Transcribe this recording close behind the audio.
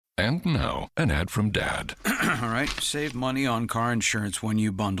And now, an ad from Dad. All right, save money on car insurance when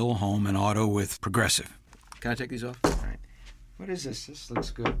you bundle home and auto with Progressive. Can I take these off? All right. What is this? This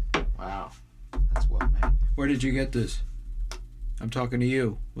looks good. Wow, that's well made. Where did you get this? I'm talking to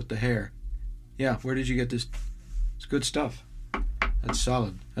you with the hair. Yeah, where did you get this? It's good stuff. That's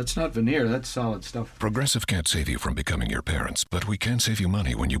solid. That's not veneer, that's solid stuff. Progressive can't save you from becoming your parents, but we can save you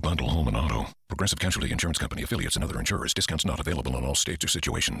money when you bundle home and auto. Progressive Casualty Insurance Company, affiliates, and other insurers. Discounts not available in all states or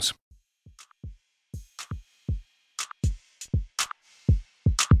situations.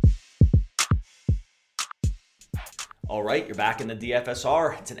 All right, you're back in the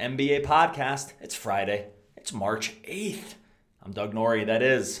DFSR. It's an NBA podcast. It's Friday. It's March 8th. I'm Doug Norrie. That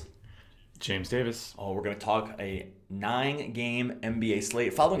is James Davis. Oh, we're going to talk a 9-game NBA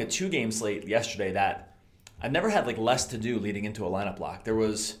slate, following a 2-game slate yesterday that I've never had less to do leading into a lineup block. There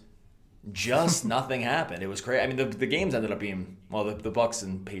was just nothing happened. It was crazy. I mean, the games ended up being, the Bucks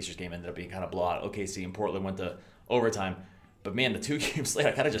and Pacers game ended up being kind of blowout. OKC and Portland went to overtime. But man, the 2-game slate,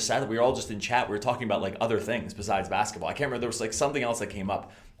 I kind of just sat there. We were all just in chat. We were talking about other things besides basketball. I can't remember. There was something else that came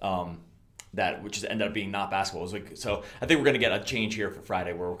up. Which just ended up being not basketball. It was so I think we're going to get a change here for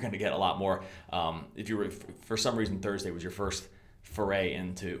Friday where we're going to get a lot more. If you were, for some reason, Thursday was your first foray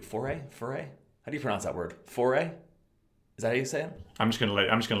into foray? How do you pronounce that word? Foray? Is that how you say it? I'm just gonna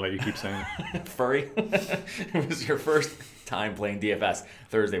let you keep saying it. Furry? It was your first time playing DFS.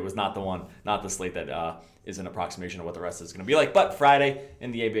 Thursday was not the one, not the slate that is an approximation of what the rest is going to be like. But Friday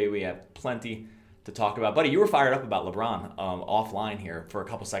in the NBA, we have plenty to talk about. Buddy, you were fired up about LeBron offline here for a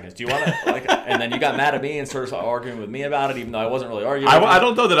couple seconds. Do you want to, and then you got mad at me and sort of arguing with me about it, even though I wasn't really arguing. I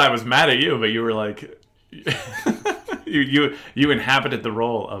don't know that I was mad at you, but you were you inhabited the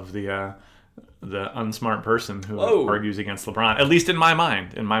role of the unsmart person who argues against LeBron. At least in my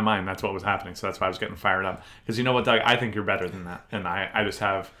mind. In my mind, that's what was happening. So that's why I was getting fired up. Because you know what, Doug? I think you're better than that. And I just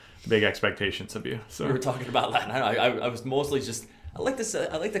have big expectations of you. So we were talking about that. I was mostly just... I like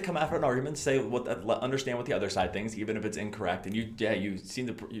to come after an argument, say understand what the other side thinks, even if it's incorrect. And you seem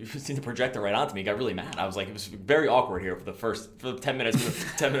to project it right onto me. Got really mad. I was like, it was very awkward here for the 10 minutes.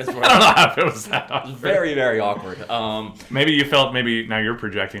 10 minutes. Before I don't know if it was that awkward. It was very, very awkward. Maybe now you're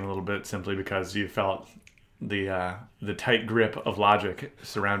projecting a little bit simply because you felt the tight grip of logic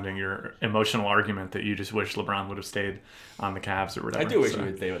surrounding your emotional argument that you just wish LeBron would have stayed on the Cavs or whatever. I do wish he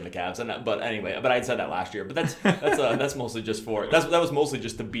would stay with the Cavs, but anyway, I had said that last year. But that's mostly just that was mostly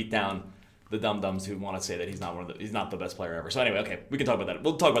just to beat down the dum-dums who want to say that he's not the best player ever. So anyway, okay, we can talk about that.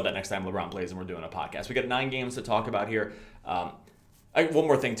 We'll talk about that next time LeBron plays and we're doing a podcast. We got 9 games to talk about here. One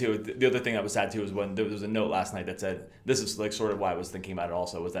more thing too. The other thing that was sad too was when there was a note last night that said, this is sort of why I was thinking about it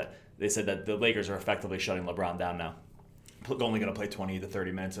also, was that they said that the Lakers are effectively shutting LeBron down now. Only going to play 20 to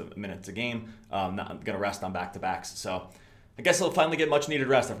 30 minutes a game. Not going to rest on back-to-backs. So I guess he'll finally get much needed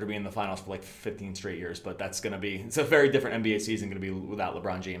rest after being in the finals for 15 straight years. But it's a very different NBA season going to be without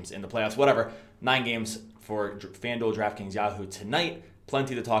LeBron James in the playoffs. Whatever. 9 games for FanDuel, DraftKings, Yahoo tonight.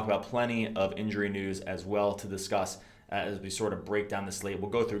 Plenty to talk about. Plenty of injury news as well to discuss as we sort of break down the slate.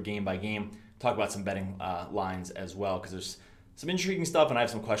 We'll go through game by game. Talk about some betting lines as well, because there's some intriguing stuff, and I have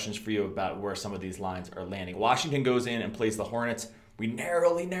some questions for you about where some of these lines are landing. Washington goes in and plays the Hornets. We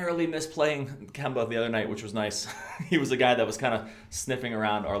narrowly missed playing Kemba the other night, which was nice. He was the guy that was kind of sniffing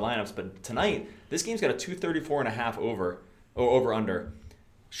around our lineups. But tonight, this game's got a 234.5 over-under.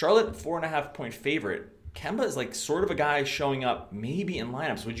 Charlotte, 4.5-point favorite. Kemba is sort of a guy showing up maybe in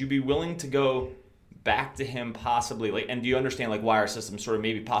lineups. Would you be willing to go back to him possibly? And do you understand why our system's sort of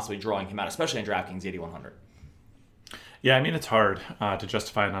maybe possibly drawing him out, especially in DraftKings 8,100? Yeah, I mean, it's hard to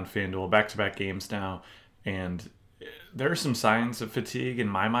justify it on FanDuel. Back-to-back games now, and there are some signs of fatigue in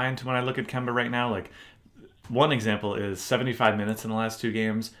my mind when I look at Kemba right now. One example is 75 minutes in the last 2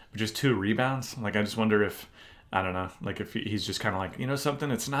 games, which is 2 rebounds. I just wonder if, I don't know, if he's just kind of something,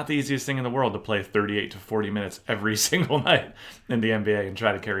 it's not the easiest thing in the world to play 38 to 40 minutes every single night in the NBA and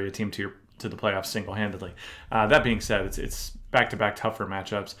try to carry a team to the playoffs single-handedly. That being said, it's back-to-back tougher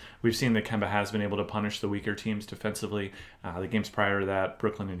matchups. We've seen that Kemba has been able to punish the weaker teams defensively. The games prior to that,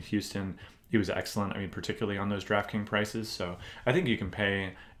 Brooklyn and Houston, he was excellent. I mean, particularly on those DraftKings prices. So I think you can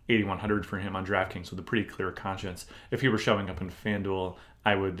pay $8,100 for him on DraftKings with a pretty clear conscience. If he were showing up in FanDuel,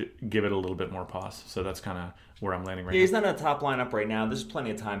 I would give it a little bit more pause. So that's kind of where I'm landing right now. He's not in a top lineup right now. There's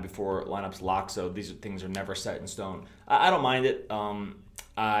plenty of time before lineups lock, so these things are never set in stone. I don't mind it.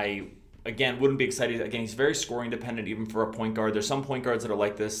 Again, wouldn't be excited. Again, he's very scoring dependent even for a point guard. There's some point guards that are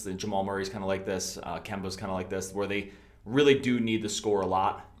like this. Jamal Murray's kind of like this. Kemba's kind of like this, where they really do need to score a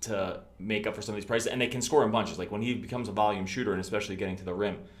lot to make up for some of these prices. And they can score in bunches. When he becomes a volume shooter, and especially getting to the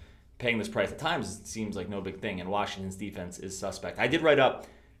rim, paying this price at times seems like no big thing. And Washington's defense is suspect. I did write up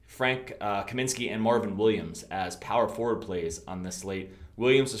Frank Kaminsky and Marvin Williams as power forward plays on this slate.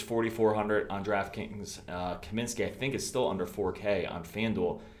 Williams is 4,400 on DraftKings. Kaminsky, I think, is still under 4K on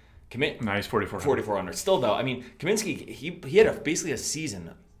FanDuel. Nice, 4,400. 4,400. Still, though, I mean, Kaminsky, he had basically a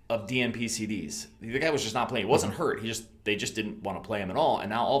season of DNP CDs. The guy was just not playing. He wasn't hurt. They just didn't want to play him at all. And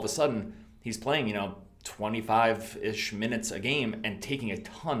now all of a sudden, he's playing, 25-ish minutes a game and taking a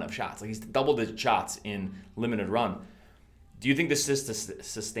ton of shots. Like, he's double-digit shots in limited run. Do you think this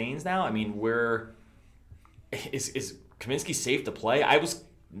sustains now? I mean, is Kaminsky safe to play? I was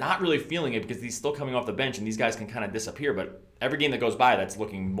not really feeling it because he's still coming off the bench and these guys can kind of disappear. But every game that goes by, that's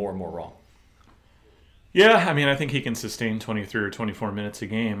looking more and more wrong. Yeah, I mean, I think he can sustain 23 or 24 minutes a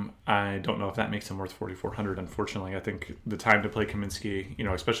game. I don't know if that makes him worth 4,400, unfortunately. I think the time to play Kaminsky,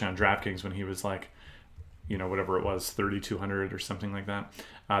 especially on DraftKings when he was like, whatever it was, 3,200 or something like that,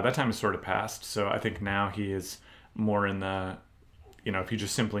 that time is sort of past. So I think now he is more in the, if you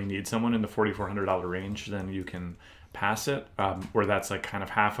just simply need someone in the $4,400 range, then you can pass it, where that's like kind of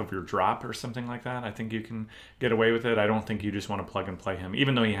half of your drop or something like that. I think you can get away with it. I don't think you just want to plug and play him,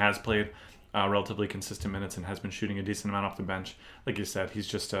 even though he has played relatively consistent minutes and has been shooting a decent amount off the bench. Like you said, he's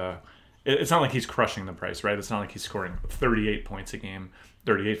just it's not like he's crushing the price, right? It's not like he's scoring 38 points a game,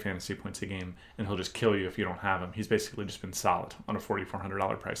 38 fantasy points a game, and he'll just kill you if you don't have him. He's basically just been solid on a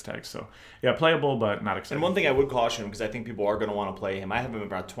 $4,400 price tag. So, yeah, playable, but not exciting. And one thing I would caution, because I think people are going to want to play him, I have him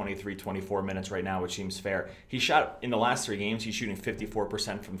about 23, 24 minutes right now, which seems fair. He shot, in the last 3 games, he's shooting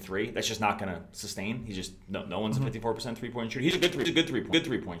 54% from 3. That's just not going to sustain. He's just, no one's a 54% three-point shooter. He's a good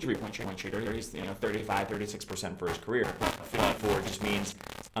three-point shooter. He's 35, 36% for his career. 54 just means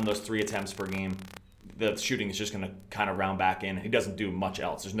on those 3 attempts per game, the shooting is just going to kind of round back in. He doesn't do much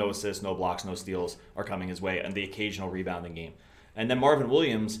else. There's no assists, no blocks, no steals are coming his way, and the occasional rebounding game. And then Marvin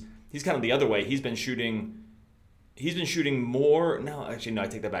Williams, he's kind of the other way. He's been shooting more. No, actually, no, I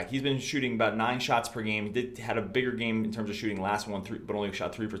take that back. He's been shooting about 9 shots per game. He had a bigger game in terms of shooting last one, but only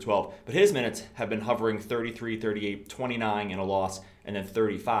shot 3 for 12. But his minutes have been hovering 33, 38, 29 in a loss, and then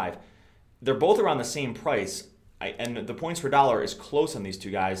 35. They're both around the same price, and the points per dollar is close on these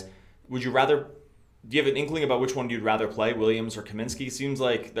two guys. Would you rather? Do you have an inkling about which one you'd rather play, Williams or Kaminsky? It seems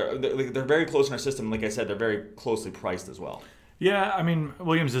like they're very close in our system. Like I said, they're very closely priced as well. Yeah, I mean,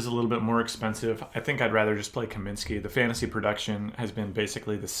 Williams is a little bit more expensive. I think I'd rather just play Kaminsky. The fantasy production has been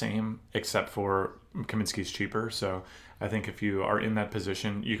basically the same, except for Kaminsky's cheaper. So I think if you are in that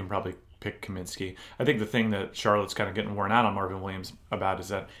position, you can probably pick Kaminsky. I think the thing that Charlotte's kind of getting worn out on Marvin Williams about is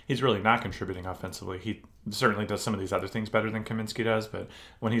that he's really not contributing offensively. He certainly does some of these other things better than Kaminsky does, but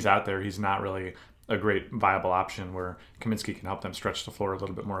when he's out there, he's not really a great viable option where Kaminsky can help them stretch the floor a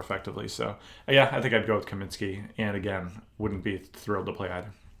little bit more effectively. So, yeah, I think I'd go with Kaminsky. And again, wouldn't be thrilled to play either.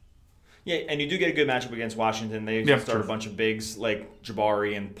 Yeah, and you do get a good matchup against Washington. They start a bunch of bigs like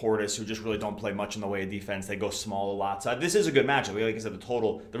Jabari and Portis who just really don't play much in the way of defense. They go small a lot. So this is a good matchup. Like I said,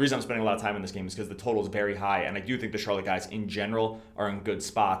 the reason I'm spending a lot of time in this game is because the total is very high. And I do think the Charlotte guys in general are in good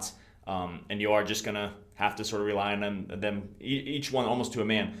spots. And you are just going to have to sort of rely on them, each one almost to a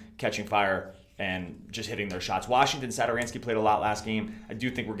man, catching fire and just hitting their shots. Washington, Satoransky played a lot last game. I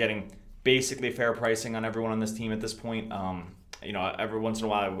do think we're getting basically fair pricing on everyone on this team at this point. Every once in a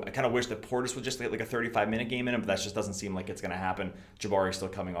while, I kind of wish that Portis would just get like a 35-minute game in him, but that just doesn't seem like it's going to happen. Jabari's still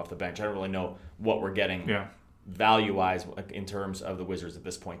coming off the bench. I don't really know what we're getting value-wise in terms of the Wizards at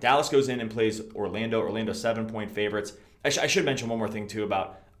this point. Dallas goes in and plays Orlando. Orlando 7-point favorites. I should mention one more thing, too,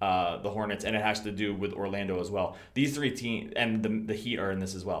 about the Hornets, and it has to do with Orlando as well. These 3 teams, and the Heat are in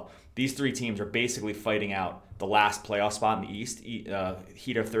this as well. These 3 teams are basically fighting out the last playoff spot in the East. Heat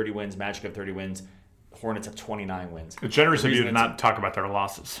have 30 wins, Magic have 30 wins, Hornets have 29 wins. It's generous of you to not talk about their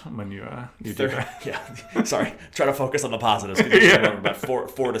losses when you do that. Yeah, sorry. Try to focus on the positives because you're about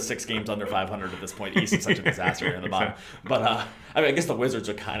 4 to 6 games under 500 at this point. East is such a disaster here in the bottom. But I guess the Wizards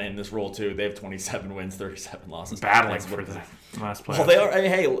are kind of in this role too. They have 27 wins, 37 losses. Battling for the last playoff. Well, they are.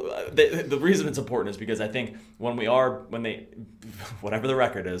 Hey, the reason it's important is because I think when they, whatever the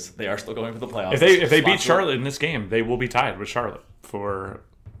record is, they are still going for the playoffs. If they beat Charlotte in this game, they will be tied with Charlotte for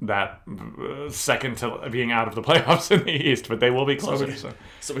that second to being out of the playoffs in the East, but they will be closer.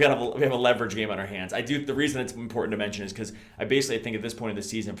 So we have a leverage game on our hands. The reason it's important to mention is because I basically think at this point of the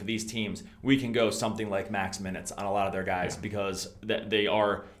season for these teams, we can go something like max minutes on a lot of their guys because they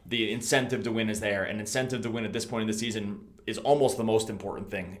are the incentive to win is there, and incentive to win at this point in the season is almost the most important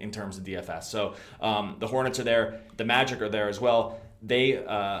thing in terms of DFS. So the Hornets are there, the Magic are there as well. They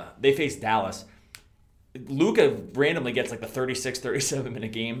face Dallas. Luka randomly gets like the 36,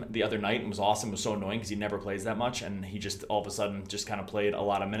 37-minute game the other night and was awesome. It was so annoying because he never plays that much, and he just all of a sudden just kind of played a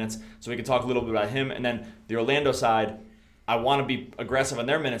lot of minutes. So we can talk a little bit about him. And then the Orlando side, I want to be aggressive on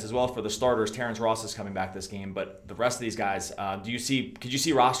their minutes as well for the starters. Terrence Ross is coming back this game, but the rest of these guys, could you see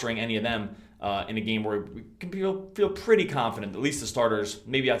rostering any of them in a game where we can feel pretty confident, at least the starters,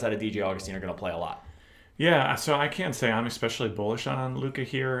 maybe outside of DJ Augustine, are going to play a lot? Yeah, so I can't say I'm especially bullish on Luka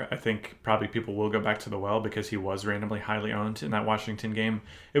here. I think probably people will go back to the well because he was randomly highly owned in that Washington game.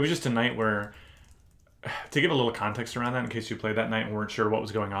 It was just a night where, to give a little context around that, in case you played that night and weren't sure what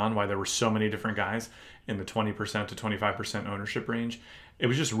was going on, why there were so many different guys in the 20% to 25% ownership range, it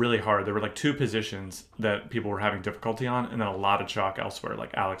was just really hard. There were like two positions that people were having difficulty on, and then a lot of chalk elsewhere,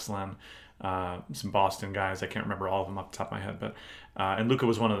 like Alex Len, some Boston guys. I can't remember all of them off the top of my head, but and Luka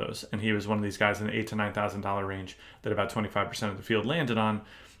was one of those, and he was one of these guys in the $8,000 to $9,000 range that about 25% of the field landed on.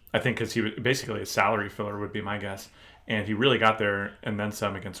 I think because he was basically a salary filler would be my guess, and he really got there and then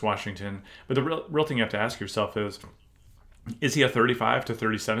some against Washington. But the real thing you have to ask yourself is he a 35 to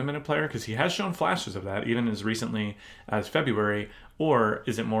 37 minute player? Because he has shown flashes of that even as recently as February, or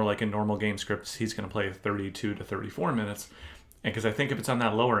is it more like in normal game scripts he's going to play 32 to 34 minutes? And because I think if it's on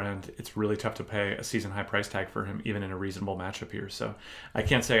that lower end, it's really tough to pay a season high price tag for him, even in a reasonable matchup here. So I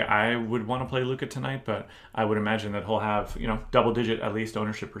can't say I would want to play Luka tonight, but I would imagine that he'll have, double digit at least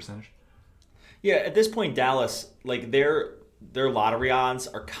ownership percentage. Yeah, at this point, Dallas, like their lottery odds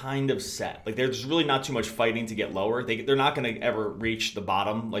are kind of set. Like there's really not too much fighting to get lower. They're not going to ever reach the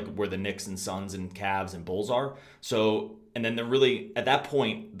bottom, like where the Knicks and Suns and Cavs and Bulls are. So, and then they're really, at that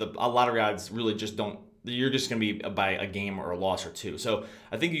point, the lottery odds really just don't, you're just going to be by a game or a loss or two. So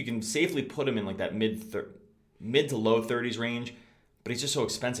I think you can safely put him in like that mid to low 30s range, but he's just so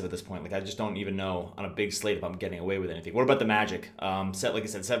expensive at this point. Like I just don't even know on a big slate if I'm getting away with anything. What about the Magic? Set, like I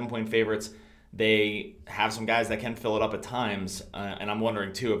said, 7-point favorites. They have some guys that can fill it up at times, and I'm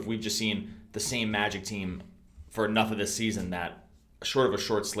wondering too if we've just seen the same Magic team for enough of this season that short of a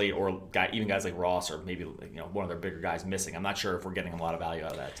short slate or even guys like Ross or maybe one of their bigger guys missing. I'm not sure if we're getting a lot of value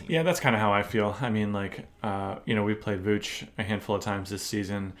out of that team. Yeah, that's kind of how I feel. I mean, we played Vooch a handful of times this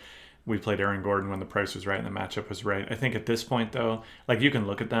season. We played Aaron Gordon when the price was right and the matchup was right. I think at this point though, like you can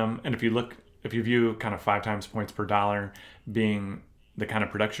look at them, and if you view kind of 5 times points per dollar being the kind of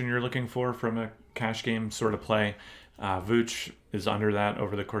production you're looking for from a cash game sort of play, Vooch is under that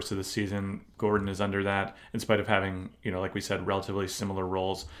over the course of the season. Gordon is under that in spite of having, like we said, relatively similar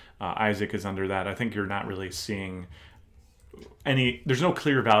roles. Isaac is under that. I think you're not really seeing there's no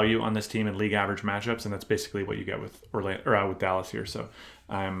clear value on this team in league average matchups, and that's basically what you get with with Dallas here. So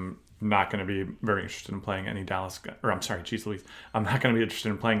I'm not going to be very interested in playing any I'm not going to be interested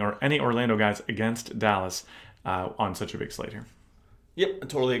in playing any Orlando guys against Dallas on such a big slate here. Yep, I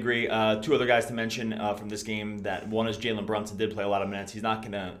totally agree. 2 other guys to mention from this game. That one is Jalen Brunson. Did play a lot of minutes.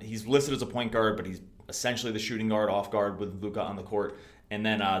 He's listed as a point guard, but he's essentially the shooting guard, off guard with Luka on the court. And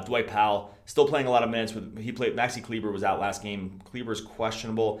then Dwight Powell still playing a lot of minutes. Maxi Kleber was out last game. Kleber's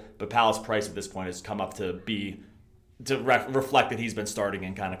questionable, but Powell's price at this point has come up to reflect that he's been starting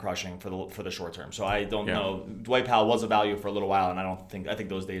and kind of crushing for the short term. So I don't know. Dwight Powell was a value for a little while, and I think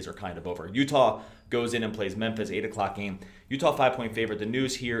those days are kind of over. Utah goes in and plays Memphis, 8:00 game. Utah 5-point favorite. The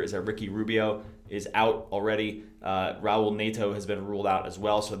news here is that Ricky Rubio is out already. Raul Neto has been ruled out as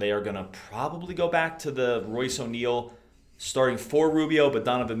well, so they are going to probably go back to the Royce O'Neal starting for Rubio, but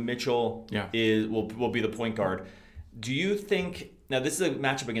Donovan Mitchell will be the point guard. Do you think? Now, this is a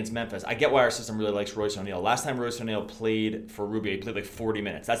matchup against Memphis. I get why our system really likes Royce O'Neal. Last time Royce O'Neal played for Rubio, he played like 40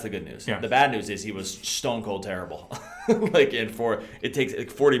 minutes. That's the good news. Yeah. The bad news is he was stone cold terrible. It takes like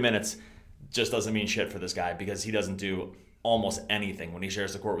 40 minutes just doesn't mean shit for this guy because he doesn't do almost anything when he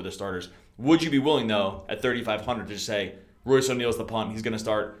shares the court with the starters. Would you be willing, though, at 3,500 to just say Royce O'Neal's the punt, he's going to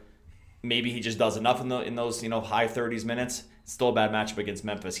start, maybe he just does enough in those high 30s minutes? Still a bad matchup against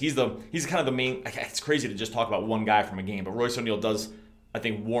Memphis. He's kind of the main. It's crazy to just talk about one guy from a game, but Royce O'Neal does, I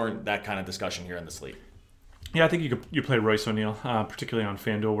think, warrant that kind of discussion here in the slate. Yeah, I think you play Royce O'Neal, particularly on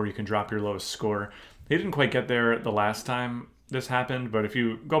FanDuel, where you can drop your lowest score. He didn't quite get there the last time this happened, but if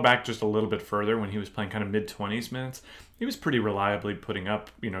you go back just a little bit further when he was playing kind of mid-20s minutes, he was pretty reliably putting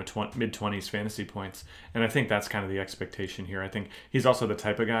up mid-20s fantasy points, and I think that's kind of the expectation here. I think he's also the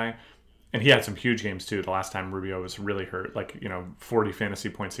type of guy. And he had some huge games, too, the last time Rubio was really hurt, 40 fantasy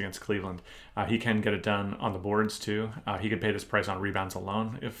points against Cleveland. He can get it done on the boards, too. He could pay this price on rebounds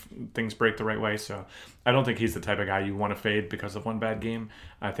alone if things break the right way. So I don't think he's the type of guy you want to fade because of one bad game.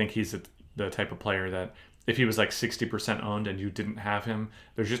 I think he's the type of player that if he was like 60% owned and you didn't have him,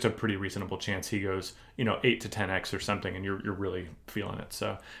 there's just a pretty reasonable chance he goes, 8 to 10x or something, and you're really feeling it.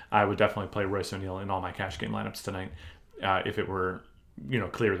 So I would definitely play Royce O'Neal in all my cash game lineups tonight if it were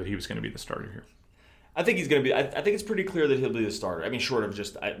clear that he was going to be the starter here. I think he's going to be. I think it's pretty clear that he'll be the starter. I mean, short of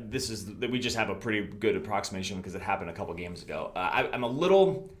just we just have a pretty good approximation because it happened a couple games ago. I'm a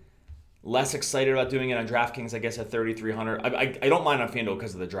little less excited about doing it on DraftKings, I guess, at 3,300. I don't mind on FanDuel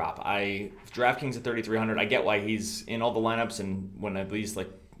because of the drop. DraftKings at 3,300. I get why he's in all the lineups, and when at least like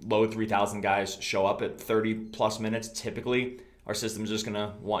low 3,000 guys show up at 30 plus minutes, typically our system's just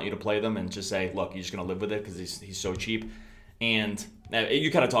gonna want you to play them and just say, look, you're just gonna live with it because he's so cheap. And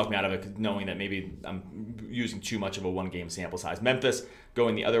you kind of talked me out of it, knowing that maybe I'm using too much of a one-game sample size. Memphis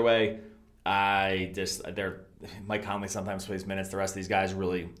going the other way. Mike Conley sometimes plays minutes. The rest of these guys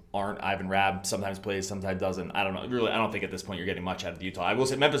really aren't. Ivan Rabb sometimes plays, sometimes doesn't. I don't know. Really, I don't think at this point you're getting much out of Utah. I will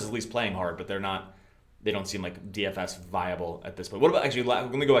say Memphis is at least playing hard, but they're not. They don't seem like DFS viable at this point. What about actually?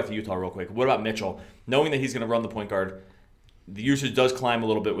 Let me go back to Utah real quick. What about Mitchell? Knowing that he's going to run the point guard, the usage does climb a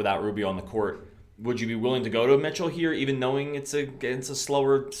little bit without Rubio on the court. Would you be willing to go to Mitchell here, even knowing it's a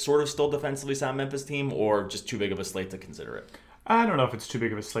slower, sort of still defensively sound Memphis team, or just too big of a slate to consider it? I don't know if it's too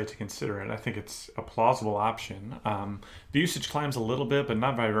big of a slate to consider it. I think it's a plausible option. The usage climbs a little bit, but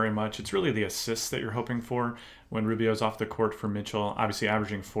not by very much. It's really the assists that you're hoping for when Rubio's off the court for Mitchell. Obviously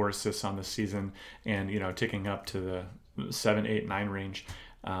averaging 4 assists on the season and, ticking up to the 7, 8, 9 range.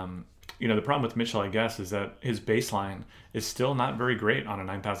 The problem with Mitchell, I guess, is that his baseline is still not very great on a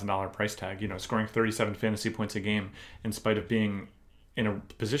 $9,000 price tag. Scoring 37 fantasy points a game in spite of being in a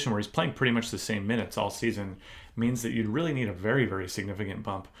position where he's playing pretty much the same minutes all season means that you'd really need a very, very significant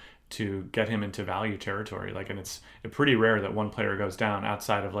bump to get him into value territory. And it's pretty rare that one player goes down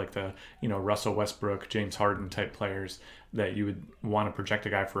outside of the, Russell Westbrook, James Harden type players that you would want to project a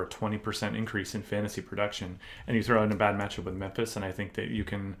guy for a 20% increase in fantasy production. And you throw in a bad matchup with Memphis, and I think that you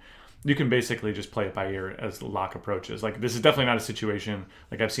can basically just play it by ear as the lock approaches. This is definitely not a situation,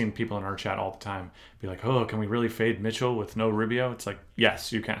 I've seen people in our chat all the time be like, oh, can we really fade Mitchell with no Rubio? It's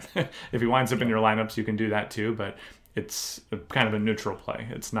yes, you can. If he winds up in your lineups, you can do that too, but it's kind of a neutral play.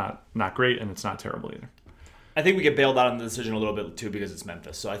 It's not great, and it's not terrible either. I think we get bailed out on the decision a little bit too because it's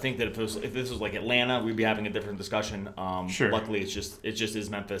Memphis. So I think that if this was like Atlanta, we'd be having a different discussion. Sure. Luckily, it just is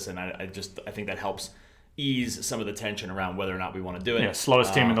Memphis, and I think that helps ease some of the tension around whether or not we want to do it. Yeah,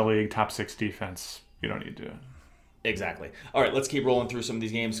 slowest team in the league, top 6 defense. You don't need to do it. Exactly. All right, let's keep rolling through some of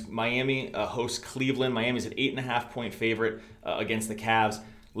these games. Miami hosts Cleveland. Miami's an 8.5-point favorite against the Cavs.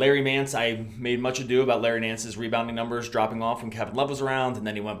 Larry Nance, I made much ado about Larry Nance's rebounding numbers dropping off when Kevin Love was around, and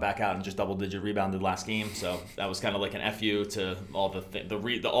then he went back out and just double-digit rebounded last game. So that was kind of like an FU to all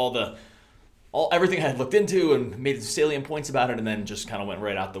everything I had looked into and made salient points about it, and then just kind of went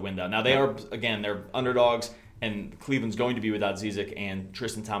right out the window. Now they're underdogs, and Cleveland's going to be without Zizic and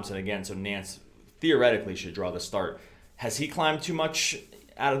Tristan Thompson again, so Nance theoretically should draw the start. Has he climbed too much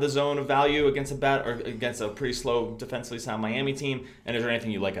out of the zone of value against a pretty slow defensively sound Miami team? And is there anything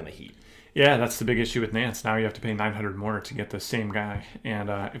you like on the Heat? Yeah, that's the big issue with Nance. Now you have to pay $900 more to get the same guy. And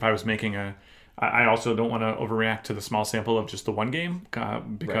if I was making I also don't want to overreact to the small sample of just the one game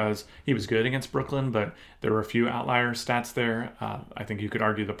because he was good against Brooklyn, but there were a few outlier stats there. I think you could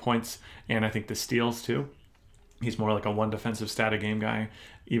argue the points and I think the steals too. He's more like a one defensive stat a game guy,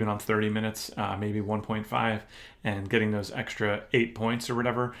 even on 30 minutes, maybe 1.5, and getting those extra 8 points or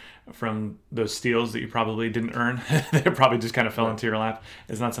whatever from those steals that you probably didn't earn. They probably just kind of fell into your lap.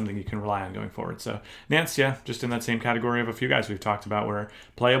 It's not something you can rely on going forward. So Nance, yeah, just in that same category of a few guys we've talked about where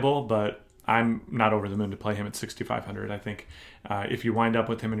playable, but I'm not over the moon to play him at 6,500. I think if you wind up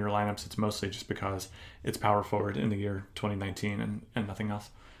with him in your lineups, it's mostly just because it's power forward in the year 2019 and nothing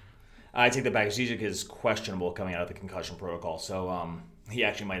else. I take that back. Zizic is questionable coming out of the concussion protocol, so he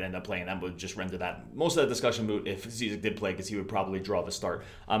actually might end up playing. That would just render that most of that discussion moot if Zizic did play, because he would probably draw the start.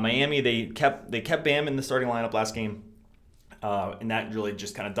 Miami, they kept Bam in the starting lineup last game, and that really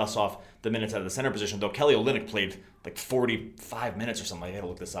just kind of dusts off the minutes out of the center position. Though Kelly Olynyk played like 45 minutes or something. I had to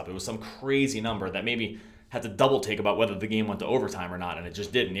look this up. It was some crazy number that maybe had to double take about whether the game went to overtime or not, and it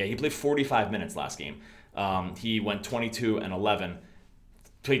just didn't. Yeah, he played 45 minutes last game. He went 22 and 11.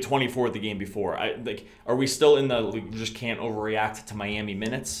 Played 24 the game before. Are we still in the we just can't overreact to Miami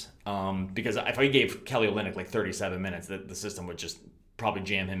minutes? Because if I gave Kelly Olynyk like 37 minutes, the system would just probably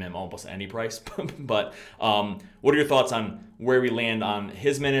jam him in almost any price. But what are your thoughts on where we land on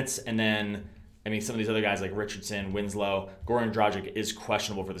his minutes? And then, some of these other guys like Richardson, Winslow, Goran Dragic is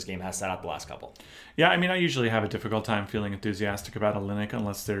questionable for this game, has sat out the last couple. Yeah, I usually have a difficult time feeling enthusiastic about Olynyk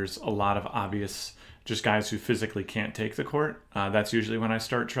unless there's a lot of obvious just guys who physically can't take the court. That's usually when I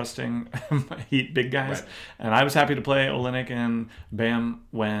start trusting Heat big guys. Right. And I was happy to play Olynyk and Bam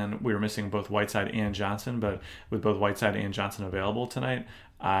when we were missing both Whiteside and Johnson. But with both Whiteside and Johnson available tonight,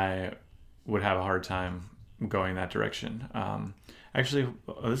 I would have a hard time going that direction. Actually,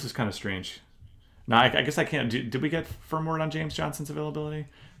 this is kind of strange. No, I guess I can't. Did we get firm word on James Johnson's availability?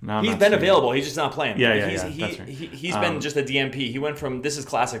 No, he's been available. He's just not playing. Yeah, That's right. He's been just a DMP. He went from, this is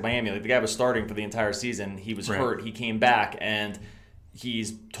classic Miami. Like, the guy was starting for the entire season. He was hurt. He came back, and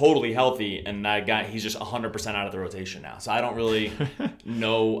he's totally healthy, and that guy, he's just 100% out of the rotation now. So I don't really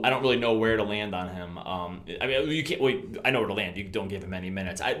know. I don't really know where to land on him. I mean, you can't. Wait, I know where to land. You don't give him any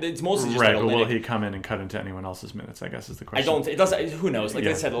minutes. It's mostly just right. But will he come in and cut into anyone else's minutes? I guess is the question. I don't. It doesn't. Who knows? Like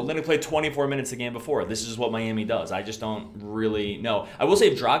I said, Olynyk played 24 minutes the game before. This is just what Miami does. I just don't really know. I will say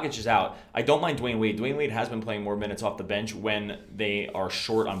if Dragic is out, I don't mind Dwayne Wade. Dwayne Wade has been playing more minutes off the bench when they are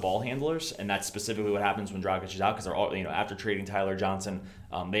short on ball handlers, and that's specifically what happens when Dragic is out, because they're all, after trading Tyler Johnson.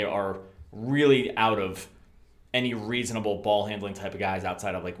 They are really out of any reasonable ball handling type of guys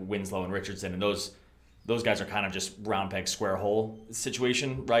outside of like Winslow and Richardson, and those guys are kind of just round peg square hole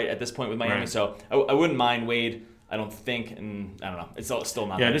situation right at this point with Miami. Right. So I wouldn't mind Wade. I don't think, and I don't know. It's still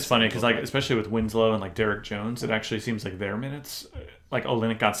not. Yeah, it is funny because like especially with Winslow and like Derek Jones, it actually seems like their minutes, like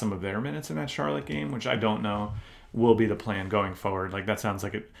Olynyk got some of their minutes in that Charlotte game, which I don't know will be the plan going forward. Like that sounds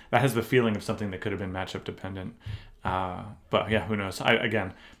like it. That has the feeling of something that could have been matchup dependent. But yeah, who knows?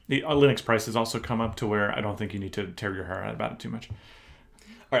 Again, the Linux price has also come up to where I don't think you need to tear your hair out about it too much. All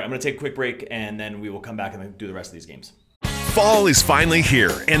right, I'm going to take a quick break, and then we will come back and then do the rest of these games. Fall is finally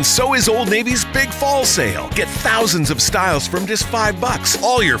here, and so is Old Navy's Big Fall Sale. Get thousands of styles from just $5.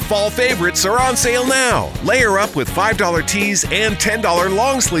 All your fall favorites are on sale now. Layer up with $5 tees and $10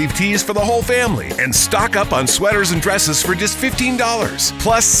 long sleeve tees for the whole family, and stock up on sweaters and dresses for just $15.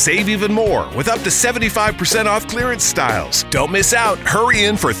 Plus, save even more with up to 75% off clearance styles. Don't miss out. Hurry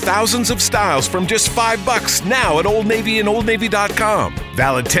in for thousands of styles from just $5 now at Old Navy and OldNavy.com.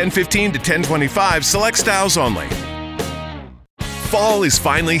 Valid 10/15 to 10/25, select styles only. Fall is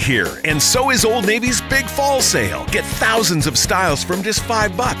finally here, and so is Old Navy's Big Fall Sale. Get thousands of styles from just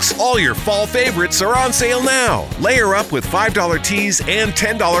 $5. All your fall favorites are on sale now. Layer up with $5 tees and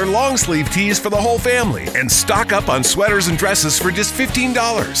 $10 long sleeve tees for the whole family, and stock up on sweaters and dresses for just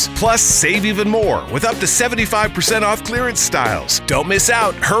 $15. Plus, save even more with up to 75% off clearance styles. Don't miss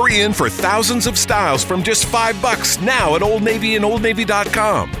out. Hurry in for thousands of styles from just $5 now at Old Navy and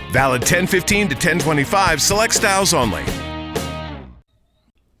OldNavy.com. Valid 10/15 to 10/25, select styles only.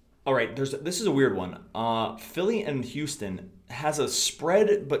 All right, this is a weird one. Philly and Houston has a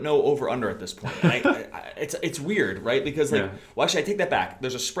spread, but no over/under at this point. And it's weird, right? Because well, actually, I take that back.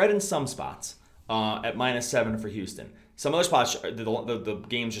 There's a spread in some spots at -7 for Houston. Some other spots, the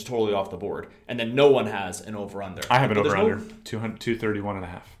game's just totally off the board, and then no one has an over/under. I have an over/under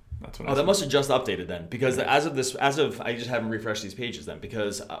 231.5. That's what. That must have just updated then, because as of I just haven't refreshed these pages then,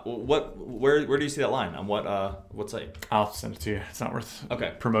 because where do you see that line on what site? I'll send it to you. It's not worth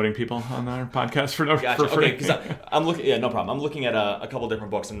promoting people on our podcast for free. Okay, because I'm looking. Yeah, no problem. I'm looking at a couple different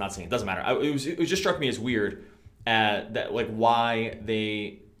books. I'm not seeing it. Doesn't matter. It just struck me as weird that like why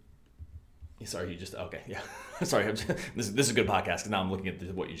they. Sorry, you just okay. Yeah. Sorry, this is a good podcast because now I'm looking at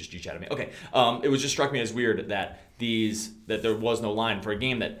what you chatted me. Okay, it was just struck me as weird that there was no line for a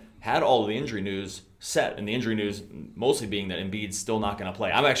game that had all of the injury news set, and the injury news mostly being that Embiid's still not going to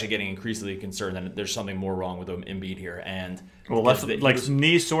play. I'm actually getting increasingly concerned that there's something more wrong with Embiid here. And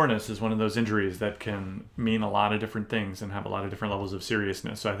knee soreness is one of those injuries that can mean a lot of different things and have a lot of different levels of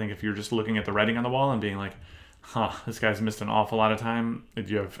seriousness. So I think if you're just looking at the writing on the wall and being like, this guy's missed an awful lot of time,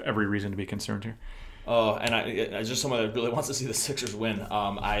 you have every reason to be concerned here. And I just someone that really wants to see the Sixers win.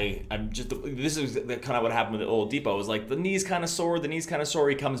 This is kind of what happened with Oladipo. It was like the knee's kind of sore.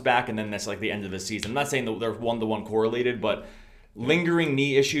 He comes back, and then that's like the end of the season. I'm not saying that they're 1-to-1 correlated, but lingering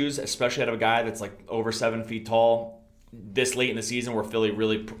knee issues, especially out of a guy that's like over 7 feet tall, this late in the season, where Philly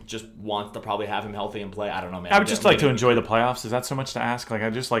really just wants to probably have him healthy and play. I don't know, man. I would just like to enjoy the playoffs. Is that so much to ask? Like, I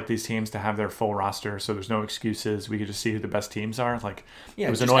just like these teams to have their full roster, so there's no excuses. We could just see who the best teams are. Like, it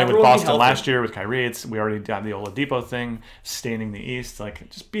was annoying with Boston last year with Kyrie. We already got the Oladipo thing, staining the East. Like,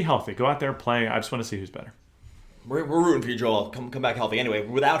 just be healthy. Go out there, play. I just want to see who's better. We're rooting for you, Joel. Come back healthy. Anyway,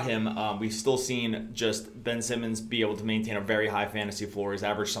 without him, we've still seen just Ben Simmons be able to maintain a very high fantasy floor. He's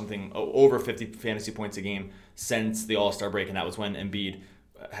averaged something over 50 fantasy points a game since the All-Star break, and that was when Embiid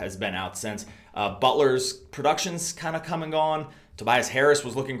has been out since. Butler's production's kind of come and gone. Tobias Harris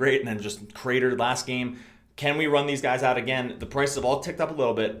was looking great and then just cratered last game. Can we run these guys out again? The prices have all ticked up a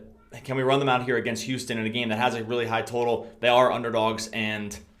little bit. Can we run them out here against Houston in a game that has a really high total? They are underdogs,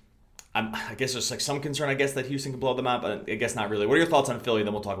 and I guess there's like some concern, I guess, that Houston can blow them out, but I guess not really. What are your thoughts on Philly?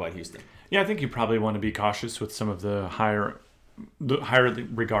 Then we'll talk about Houston. Yeah, I think you probably want to be cautious with some of the higher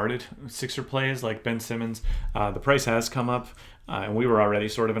regarded Sixer plays like Ben Simmons. The price has come up, and we were already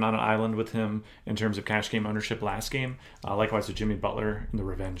sort of on an island with him in terms of cash game ownership last game. Likewise with Jimmy Butler in the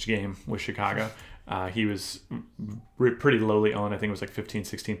revenge game with Chicago. He was pretty lowly owned. I think it was like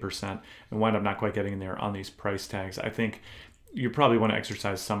 15-16%, and wound up not quite getting in there on these price tags. I think you probably want to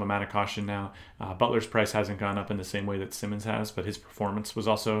exercise some amount of caution now. Butler's price hasn't gone up in the same way that Simmons has, but his performance was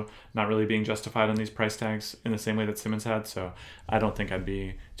also not really being justified on these price tags in the same way that Simmons had. So I don't think I'd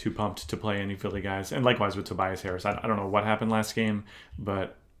be too pumped to play any Philly guys. And likewise with Tobias Harris. I don't know what happened last game,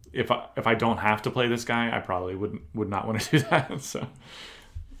 but if I don't have to play this guy, I probably would not want to do that. So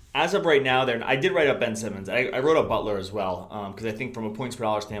as of right now, I did write up Ben Simmons. I wrote up Butler as well because I think from a points per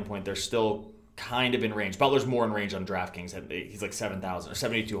dollar standpoint, they're still kind of in range. Butler's more in range on DraftKings. He's like 7,000 or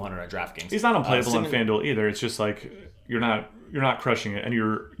 7,200 on DraftKings. He's not unplayable on FanDuel either. It's just like you're not crushing it, and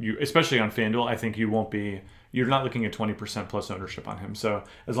you especially on FanDuel. I think you're not looking at 20% plus ownership on him. So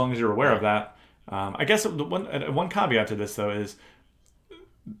as long as you're aware of that, I guess one caveat to this though is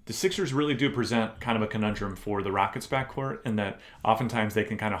the Sixers really do present kind of a conundrum for the Rockets backcourt in that oftentimes they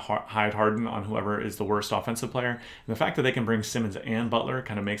can kind of hide Harden on whoever is the worst offensive player. And the fact that they can bring Simmons and Butler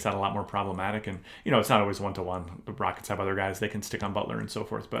kind of makes that a lot more problematic. And, it's not always one-to-one. The Rockets have other guys they can stick on Butler and so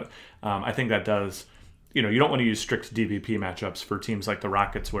forth. But I think that does... you don't want to use strict DVP matchups for teams like the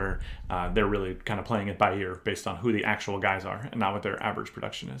Rockets where they're really kind of playing it by ear based on who the actual guys are and not what their average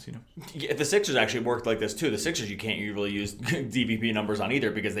production is. Yeah, the Sixers actually worked like this too. The Sixers you can't really use DVP numbers on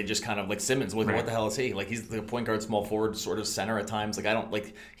either because they just kind of like Simmons. What the hell is he? Like he's the point guard, small forward, sort of center at times. Like I don't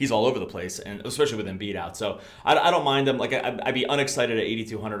like he's all over the place, and especially with Embiid out. So I don't mind him. Like I'd be unexcited at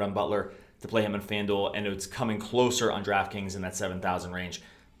 8,200 on Butler to play him in FanDuel, and it's coming closer on DraftKings in that 7,000 range.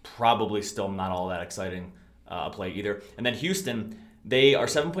 Probably still not all that exciting play either. And then Houston, they are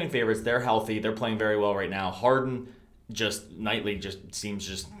 7-point favorites. They're healthy. They're playing very well right now. Harden nightly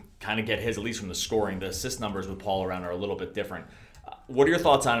seems kind of get his, at least from the scoring. The assist numbers with Paul around are a little bit different. What are your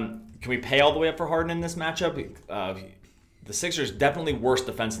thoughts on, can we pay all the way up for Harden in this matchup? The Sixers definitely worse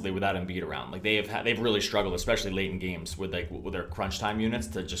defensively without Embiid around. Like they've really struggled, especially late in games with their crunch time units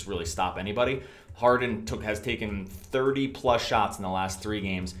to just really stop anybody. Harden has taken 30 plus shots in the last 3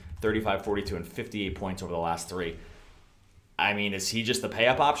 games, 35, 42, and 58 points over the last 3. I mean, is he just the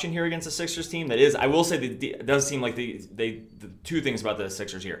pay-up option here against the Sixers team? That is, I will say that it does seem like the two things about the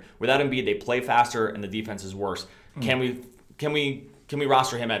Sixers here. Without Embiid, they play faster and the defense is worse. Can we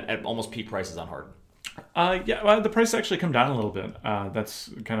roster him at almost peak prices on Harden? The price actually come down a little bit. That's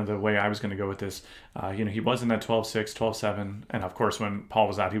kind of the way I was going to go with this. He was in that 12.6, 12.7, and of course when Paul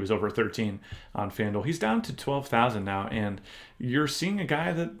was out, he was over 13 on FanDuel. He's down to 12,000 now, and you're seeing a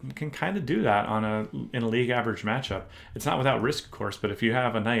guy that can kind of do that in a league average matchup. It's not without risk, of course, but if you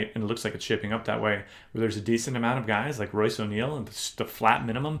have a night and it looks like it's shaping up that way, where there's a decent amount of guys like Royce O'Neal and the flat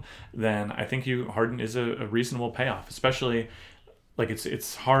minimum, then I think Harden is a reasonable payoff. Especially like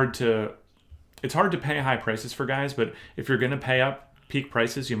it's hard to pay high prices for guys, but if you're going to pay up peak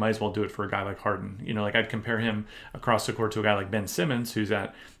prices, you might as well do it for a guy like Harden. Like I'd compare him across the court to a guy like Ben Simmons, who's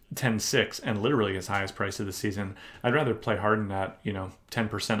at 10.6 and literally his highest price of the season. I'd rather play Harden at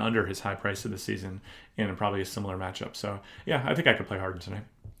 10% under his high price of the season in probably a similar matchup. So yeah, I think I could play Harden tonight.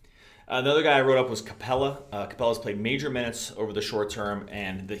 Another guy I wrote up was Capella. Capella's played major minutes over the short term,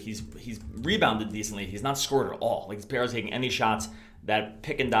 and he's rebounded decently. He's not scored at all. Like he's barely taking any shots. That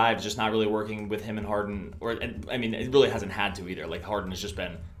pick and dive is just not really working with him and Harden. It really hasn't had to either. Like Harden has just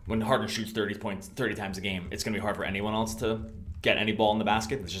been, when Harden shoots 30 times a game, it's going to be hard for anyone else to get any ball in the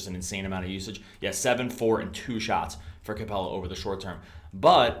basket. It's just an insane amount of usage. Yeah, 7, 4, and 2 shots for Capella over the short term.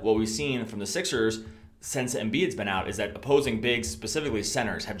 But what we've seen from the Sixers since Embiid's been out is that opposing bigs, specifically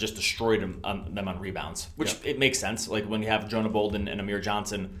centers, have just destroyed them on rebounds, which it makes sense. Like when you have Jonah Bolden and Amir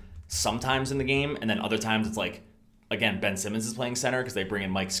Johnson sometimes in the game, and then other times it's like, again, Ben Simmons is playing center because they bring in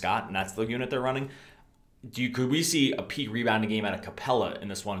Mike Scott, and that's the unit they're running. Could we see a peak rebounding game out of Capella in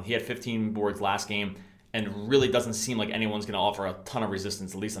this one? He had 15 boards last game, and really doesn't seem like anyone's going to offer a ton of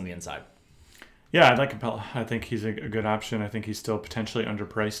resistance, at least on the inside. Yeah, I like Capella. I think he's a good option. I think he's still potentially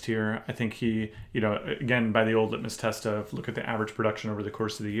underpriced here. I think he, again, by the old litmus test of look at the average production over the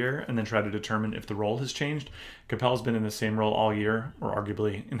course of the year and then try to determine if the role has changed. Capella's been in the same role all year, or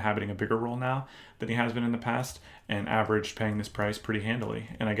arguably inhabiting a bigger role now than he has been in the past, and averaged paying this price pretty handily.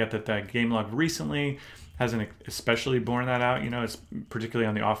 And I get that game log recently hasn't especially borne that out. It's particularly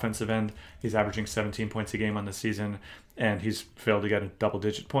on the offensive end. He's averaging 17 points a game on the season, and he's failed to get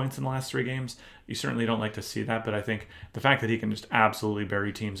double-digit points in the last 3 games. You certainly don't like to see that, but I think the fact that he can just absolutely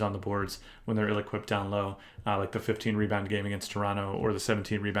bury teams on the boards when they're ill-equipped down low, like the 15-rebound game against Toronto or the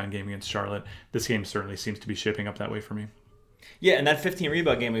 17-rebound game against Charlotte, this game certainly seems to be shaping up that way for me. Yeah, and that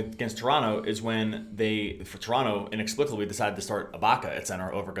 15-rebound game against Toronto is when for Toronto, inexplicably decided to start Ibaka at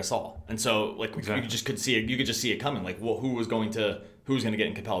center over Gasol. And so, like, exactly. You could just see it coming. Like, well, who was going to who's going to get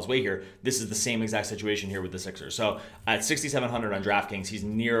in Capela's way here. This is the same exact situation here with the Sixers. So at 6,700 on DraftKings, he's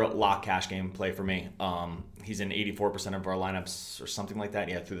near lock cash game play for me. He's in 84% of our lineups or something like that.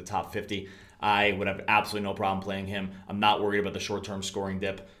 Yeah, through the top 50. I would have absolutely no problem playing him. I'm not worried about the short-term scoring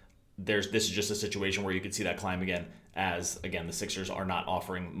dip. This is just a situation where you could see that climb again, as, again, the Sixers are not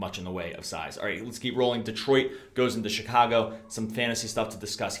offering much in the way of size. All right, let's keep rolling. Detroit goes into Chicago. Some fantasy stuff to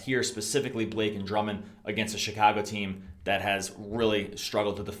discuss here, specifically Blake and Drummond against a Chicago team that has really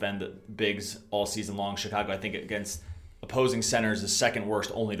struggled to defend bigs all season long. Chicago, I think, against opposing centers is second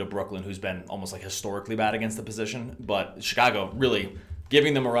worst only to Brooklyn, who's been almost like historically bad against the position. But Chicago really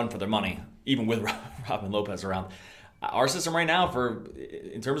giving them a run for their money, even with Robin Lopez around. Our system right now,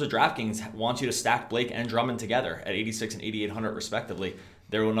 in terms of DraftKings, wants you to stack Blake and Drummond together at 8,600 and 8,800 respectively.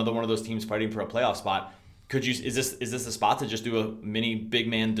 They're another one of those teams fighting for a playoff spot. Is this the spot to just do a mini big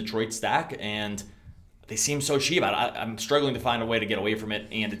man Detroit stack? And they seem so cheap. I'm struggling to find a way to get away from it,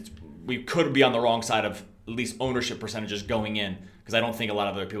 and we could be on the wrong side of at least ownership percentages going in, because I don't think a lot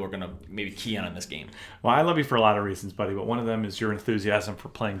of other people are going to maybe key in on this game. Well, I love you for a lot of reasons, buddy, but one of them is your enthusiasm for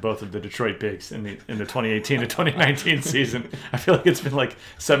playing both of the Detroit bigs in the 2018 to 2019 season. I feel like it's been like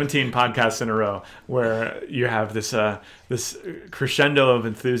 17 podcasts in a row where you have this crescendo of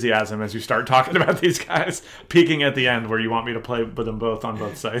enthusiasm as you start talking about these guys, peaking at the end where you want me to play with them both on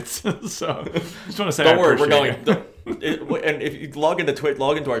both sites. So just want to say, don't worry, we're going. And if you log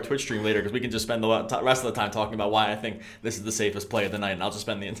into our Twitch stream later, because we can just spend the rest of the time talking about why I think this is the safest play of the night, and I'll just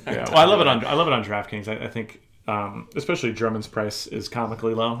spend the entire time. Well, I love it on DraftKings. I think especially Drummond's price is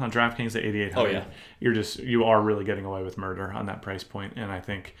comically low on DraftKings at 8,800. Oh yeah, you are really getting away with murder on that price point, and I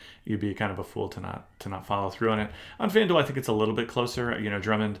think you'd be kind of a fool to not follow through on it. On FanDuel, I think it's a little bit closer.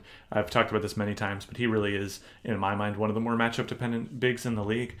 Drummond, I've talked about this many times, but he really is, in my mind, one of the more matchup dependent bigs in the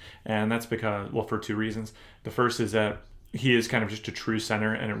league, and that's because, well, for two reasons. The first is that he is kind of just a true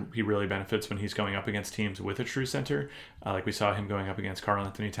center, and he really benefits when he's going up against teams with a true center. Like we saw him going up against Karl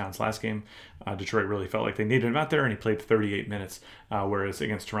Anthony Towns last game. Detroit really felt like they needed him out there, and he played 38 minutes. Whereas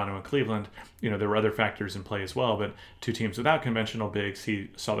against Toronto and Cleveland, there were other factors in play as well. But two teams without conventional bigs, he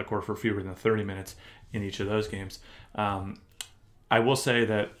saw the court for fewer than 30 minutes in each of those games. I will say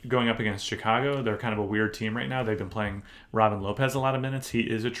that going up against Chicago, they're kind of a weird team right now. They've been playing Robin Lopez a lot of minutes. He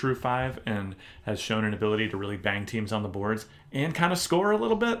is a true five and has shown an ability to really bang teams on the boards and kind of score a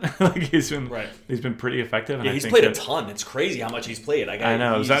little bit. He's been pretty effective. And he's played a ton. It's crazy how much he's played. I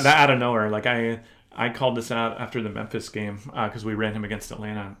know. It was that out of nowhere. I called this out after the Memphis game because we ran him against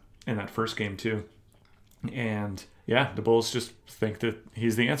Atlanta in that first game too. And yeah, the Bulls just think that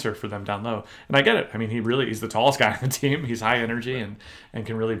he's the answer for them down low. And I get it. I mean, he's the tallest guy on the team. He's high energy and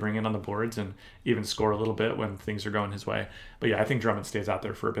can really bring it on the boards and even score a little bit when things are going his way. But yeah, I think Drummond stays out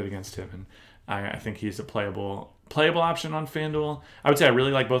there for a bit against him. And I think he's a playable option on FanDuel. I would say I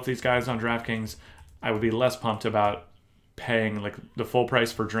really like both these guys on DraftKings. I would be less pumped about paying like the full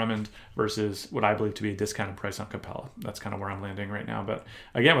price for Drummond versus what I believe to be a discounted price on Capela. That's kind of where I'm landing right now. But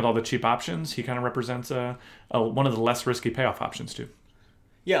again, with all the cheap options, he kind of represents one of the less risky payoff options too.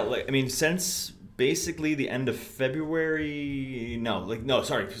 Yeah, since basically the end of February,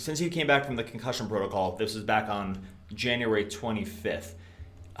 since he came back from the concussion protocol, this was back on January 25th.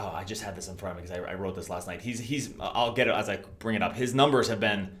 Oh, I just had this in front of me because I wrote this last night. I'll get it as I bring it up. His numbers have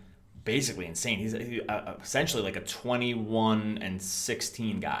been basically insane. He's essentially like a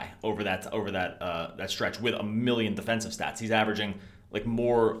 21-16 guy over that stretch with a million defensive stats. He's averaging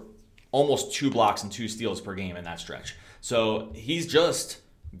almost 2 blocks and 2 steals per game in that stretch. So he's just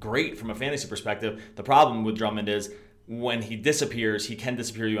great from a fantasy perspective. The problem with Drummond is when he disappears, he can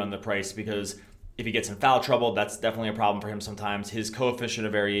disappear you on the price because if he gets in foul trouble, that's definitely a problem for him sometimes. His coefficient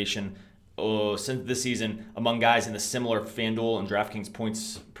of variation since this season among guys in the similar FanDuel and DraftKings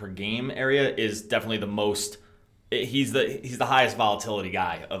points per game area is definitely the most. He's the highest volatility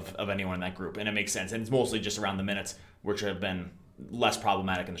guy of anyone in that group, and it makes sense. And it's mostly just around the minutes, which have been less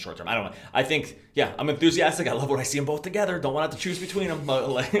problematic in the short term. I don't know. I think, I'm enthusiastic. I love when I see them both together. Don't want to have to choose between them.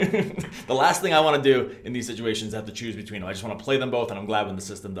 But the last thing I want to do in these situations is have to choose between them. I just want to play them both, and I'm glad when the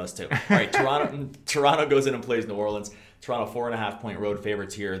system does too. All right, Toronto goes in and plays New Orleans. Toronto 4.5-point road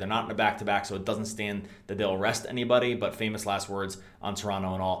favorites here. They're not in a back-to-back, so it doesn't stand that they'll rest anybody, but famous last words on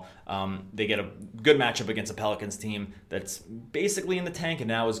Toronto and all. They get a good matchup against a Pelicans team that's basically in the tank and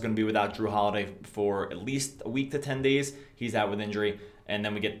now is going to be without Drew Holiday for at least a week to 10 days. He's out with injury. And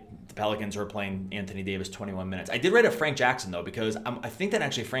then we get the Pelicans who are playing Anthony Davis 21 minutes. I did write a Frank Jackson, though, because I think that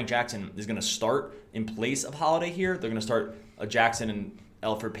actually Frank Jackson is going to start in place of Holiday here. They're going to start a Jackson and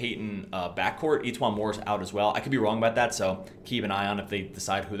Elfrid Payton backcourt. Etuan Moore's out as well. I could be wrong about that, so keep an eye on if they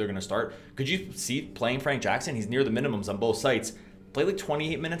decide who they're going to start. Could you see playing Frank Jackson? He's near the minimums on both sites. Played like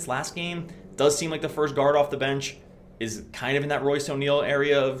 28 minutes last game. Does seem like the first guard off the bench is kind of in that Royce O'Neal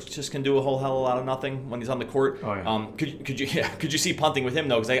area of just can do a whole hell of a lot of nothing when he's on the court. Oh, yeah. Could you see punting with him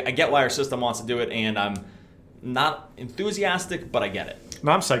though? Because I get why our system wants to do it, and I'm not enthusiastic, but I get it.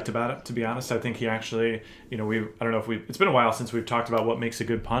 No, I'm psyched about it, to be honest. I think he actually, it's been a while since we've talked about what makes a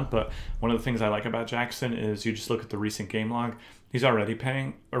good punt, but one of the things I like about Jackson is you just look at the recent game log. He's already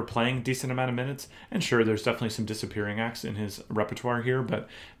playing a decent amount of minutes, and sure, there's definitely some disappearing acts in his repertoire here, but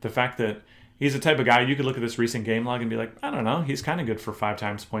the fact that he's the type of guy you could look at this recent game log and be like, I don't know, he's kind of good for 5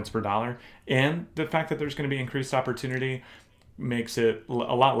 times points per dollar. And the fact that there's going to be increased opportunity makes it a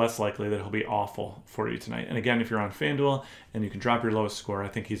lot less likely that he'll be awful for you tonight. And again, if you're on FanDuel and you can drop your lowest score, I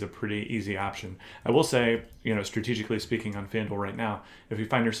think he's a pretty easy option. I will say, strategically speaking on FanDuel right now, if you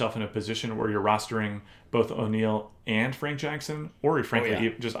find yourself in a position where you're rostering both O'Neal and Frank Jackson, or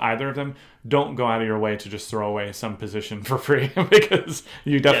frankly just either of them, don't go out of your way to just throw away some position for free because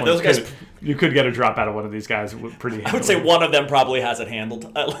you definitely you could get a drop out of one of these guys pretty handily. I would say one of them probably has it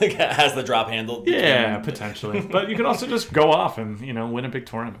handled, has the drop handled. Yeah, potentially. But you could also just go off and win a big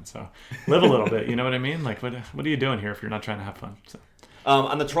tournament. So live a little bit. You know what I mean? Like what are you doing here if you're not trying to have fun? So.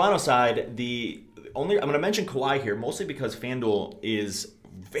 On the Toronto side, I'm going to mention Kawhi here mostly because FanDuel is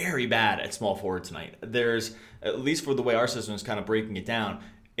very bad at small forward tonight. There's, at least for the way our system is kind of breaking it down,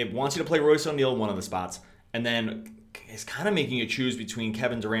 it wants you to play Royce O'Neal one of the spots, and then it's kind of making you choose between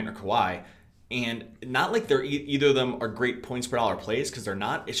Kevin Durant or Kawhi. And not like they're either of them are great points per dollar plays, because they're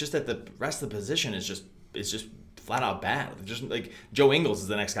not. It's just that the rest of the position is just flat out bad. Just like Joe Ingles is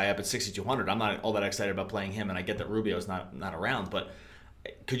the next guy up at 6,200. I'm not all that excited about playing him, and I get that Rubio's not around, but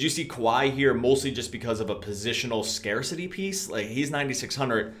could you see Kawhi here mostly just because of a positional scarcity piece? Like, he's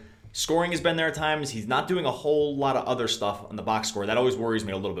 9,600. Scoring has been there at times. He's not doing a whole lot of other stuff on the box score. That always worries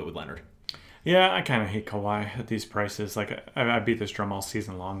me a little bit with Leonard. Yeah, I kind of hate Kawhi at these prices. Like, I beat this drum all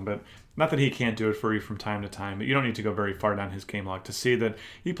season long, but not that he can't do it for you from time to time, but you don't need to go very far down his game log to see that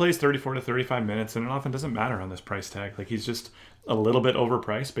he plays 34 to 35 minutes, and it often doesn't matter on this price tag. Like, he's just a little bit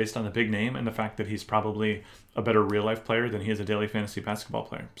overpriced based on the big name and the fact that he's probably a better real-life player than he is a daily fantasy basketball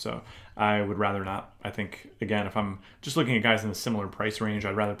player. So I would rather not. I think, again, if I'm just looking at guys in a similar price range,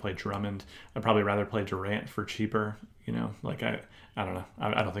 I'd rather play Drummond. I'd probably rather play Durant for cheaper. I don't know.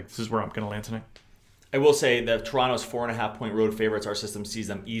 I don't think this is where I'm going to land tonight. I will say that Toronto's 4.5-point road favorites, our system sees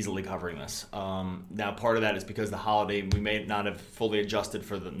them easily covering this. Now, part of that is because the holiday, we may not have fully adjusted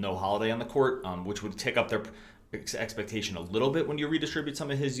for the no holiday on the court, which would tick up their expectation a little bit when you redistribute some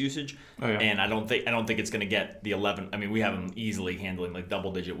of his usage. Oh, yeah. And I don't think it's going to get the 11. I mean, we have him easily handling like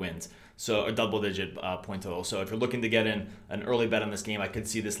double-digit wins, so a double-digit point total. So if you're looking to get in an early bet on this game, I could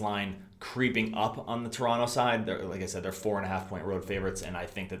see this line creeping up on the Toronto side. Like I said, they're 4.5-point road favorites, and I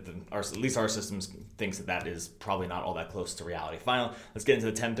think that at least our system thinks that is probably not all that close to reality. Finally, let's get into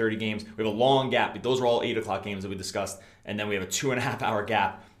the 10:30 games. We have a long gap. Those are all 8 o'clock games that we discussed, and then we have a 2.5-hour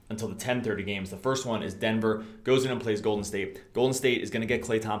gap until the 10:30 games. The first one is Denver, goes in and plays Golden State. Golden State is going to get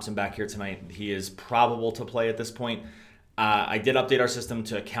Klay Thompson back here tonight. He is probable to play at this point. I did update our system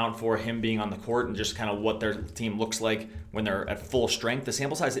to account for him being on the court and just kind of what their team looks like when they're at full strength. The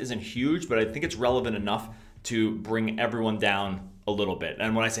sample size isn't huge, but I think it's relevant enough to bring everyone down a little bit.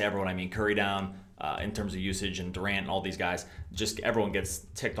 And when I say everyone, I mean Curry down in terms of usage, and Durant and all these guys. Just everyone gets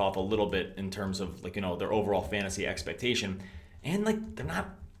ticked off a little bit in terms of their overall fantasy expectation. And they're not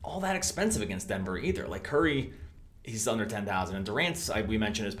all that expensive against Denver either. Like Curry, he's under 10,000, and Durant's we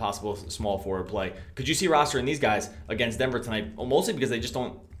mentioned as possible small forward play. Could you see rostering these guys against Denver tonight? Well, mostly because they just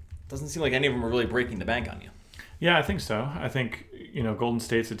doesn't seem like any of them are really breaking the bank on you. Yeah, I think so. I think Golden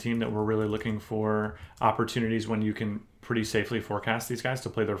State's a team that we're really looking for opportunities when you can pretty safely forecast these guys to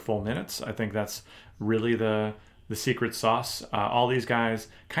play their full minutes. I think that's really the secret sauce. All these guys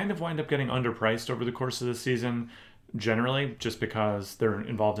kind of wind up getting underpriced over the course of the season, generally, just because they're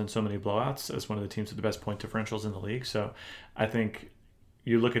involved in so many blowouts as one of the teams with the best point differentials in the league. So I think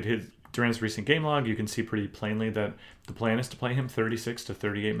you look at Durant's recent game log, you can see pretty plainly that the plan is to play him 36 to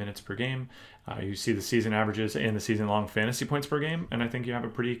 38 minutes per game. You see the season averages and the season-long fantasy points per game, and I think you have a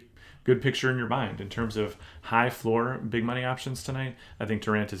pretty good picture in your mind in terms of high floor, big money options tonight. I think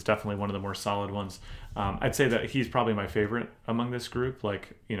Durant is definitely one of the more solid ones. I'd say that he's probably my favorite among this group.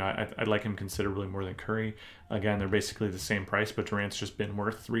 I'd like him considerably more than Curry. Again, they're basically the same price, but Durant's just been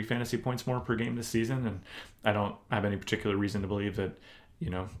worth 3 fantasy points more per game this season, and I don't have any particular reason to believe that,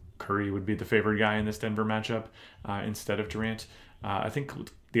 Curry would be the favored guy in this Denver matchup instead of Durant. I think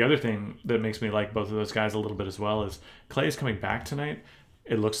the other thing that makes me like both of those guys a little bit as well is Klay is coming back tonight.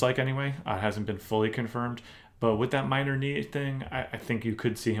 It looks like anyway. It hasn't been fully confirmed. But with that minor knee thing, I think you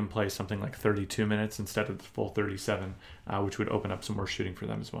could see him play something like 32 minutes instead of the full 37, which would open up some more shooting for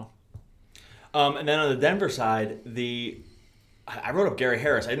them as well. And then on the Denver side, I wrote up Gary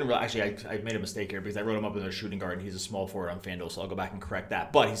Harris. I didn't really, actually. I made a mistake here because I wrote him up as a shooting guard, and he's a small forward on FanDuel, so I'll go back and correct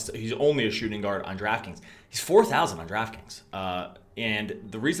that. But he's only a shooting guard on DraftKings. He's 4,000 on DraftKings, and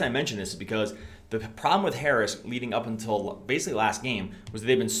the reason I mention this is because the problem with Harris leading up until basically last game was that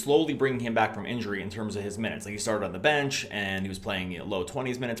they've been slowly bringing him back from injury in terms of his minutes. Like he started on the bench and he was playing low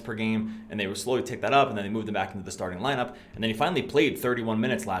 20s minutes per game, and they would slowly tick that up, and then they moved him back into the starting lineup, and then he finally played 31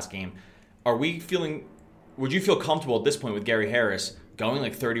 minutes last game. Would you feel comfortable at this point with Gary Harris going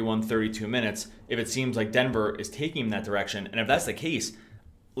like 31, 32 minutes if it seems like Denver is taking him that direction? And if that's the case,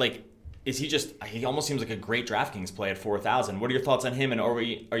 like, he almost seems like a great DraftKings play at 4,000. What are your thoughts on him? And are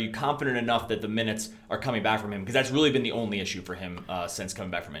you confident enough that the minutes are coming back from him? Because that's really been the only issue for him since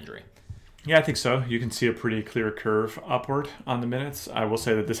coming back from injury. Yeah, I think so. You can see a pretty clear curve upward on the minutes. I will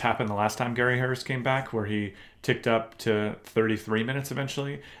say that this happened the last time Gary Harris came back, where he ticked up to 33 minutes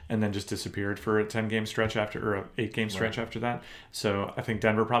eventually and then just disappeared for a 10-game stretch or an 8-game stretch after that. So I think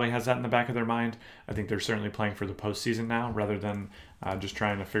Denver probably has that in the back of their mind. I think they're certainly playing for the postseason now rather than just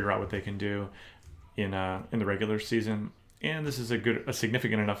trying to figure out what they can do in the regular season. And this is a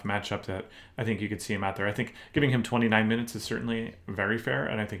significant enough matchup that I think you could see him out there. I think giving him 29 minutes is certainly very fair,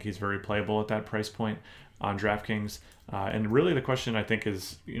 and I think he's very playable at that price point on DraftKings. And really the question, I think,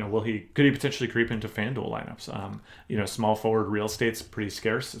 is, could he potentially creep into FanDuel lineups? Small forward real estate's pretty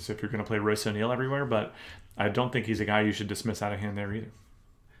scarce, so if you're going to play Royce O'Neal everywhere, but I don't think he's a guy you should dismiss out of hand there either.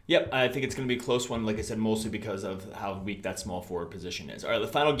 Yep, I think it's going to be a close one, like I said, mostly because of how weak that small forward position is. All right, the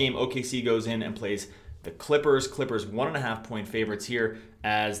final game, OKC goes in and plays the Clippers. 1.5 point favorites here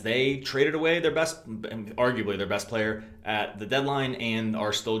as they traded away arguably their best player at the deadline and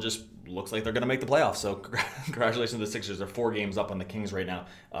are still just looks like they're going to make the playoffs. So congratulations to the Sixers. They're 4 games up on the Kings right now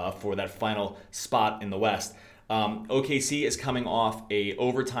for that final spot in the West. OKC is coming off a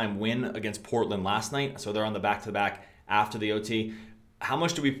overtime win against Portland last night, so they're on the back-to-back after the OT. How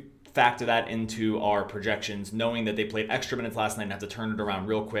much do we factor that into our projections, knowing that they played extra minutes last night and have to turn it around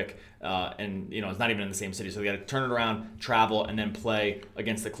real quick, and it's not even in the same city, so they got to turn it around, travel, and then play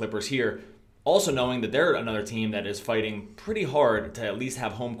against the Clippers here. Also knowing that they're another team that is fighting pretty hard to at least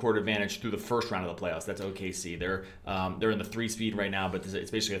have home court advantage through the first round of the playoffs. That's OKC. They're in the 3 speed right now, but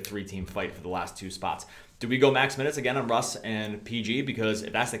it's basically a 3-team fight for the last 2 spots. Do we go max minutes again on Russ and PG? Because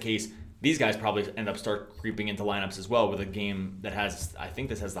if that's the case, these guys probably end up start creeping into lineups as well with a game that has, I think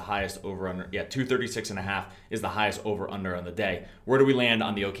this has the highest over-under. Yeah, 236.5 is the highest over-under on the day. Where do we land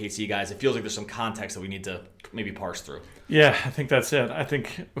on the OKC guys? It feels like there's some context that we need to maybe parse through. Yeah, I think that's it. I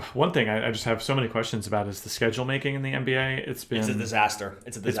think one thing I just have so many questions about is the schedule making in the NBA. It's a disaster.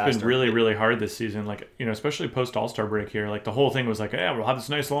 It's been really, really hard this season. Like, especially post All-Star break here. Like the whole thing was like, yeah, we'll have this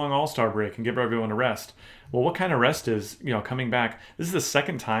nice long All-Star break and give everyone a rest. Well, what kind of rest is, coming back? This is the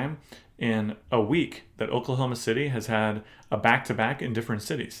second time in a week that Oklahoma City has had a back-to-back in different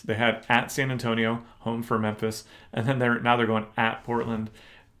cities. They had at San Antonio, home for Memphis, and then they're going at Portland,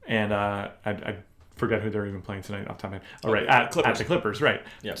 and I forget who they're even playing tonight off the top of my head. Oh, right, at the Clippers, right.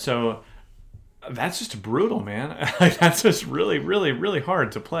 Yeah. So that's just brutal, man. That's just really, really, really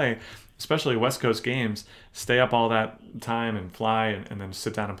hard to play, especially West Coast games, stay up all that time and fly and then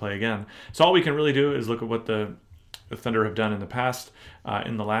sit down and play again. So all we can really do is look at what the Thunder have done in the past.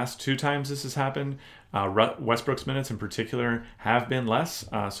 In the last 2 times this has happened, Westbrook's minutes in particular have been less.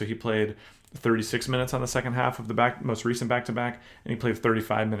 So he played 36 minutes on the second half of the most recent back-to-back, and he played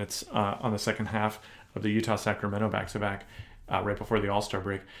 35 minutes on the second half of the Utah-Sacramento back-to-back right before the All-Star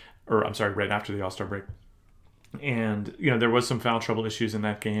break. Or, I'm sorry, right after the All-Star break. And, there was some foul trouble issues in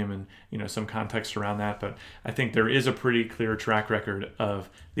that game and, some context around that. But I think there is a pretty clear track record of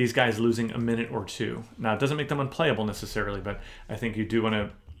these guys losing a minute or 2. Now, it doesn't make them unplayable necessarily, but I think you do want to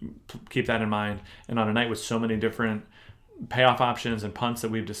keep that in mind. And on a night with so many different payoff options and punts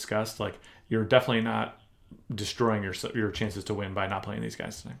that we've discussed, like, you're definitely not destroying your chances to win by not playing these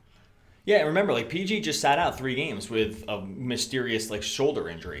guys tonight. Yeah, and remember, PG just sat out 3 games with a mysterious, shoulder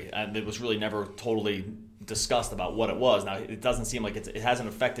injury. And it was really never totally discussed about what it was. Now, it doesn't seem like it hasn't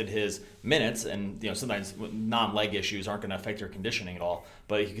affected his minutes, and sometimes non-leg issues aren't going to affect your conditioning at all.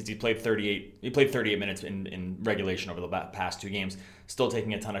 But because he played 38 minutes in regulation over the past 2 games, still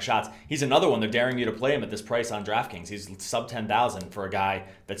taking a ton of shots. He's another one. They're daring you to play him at this price on DraftKings. He's sub 10,000 for a guy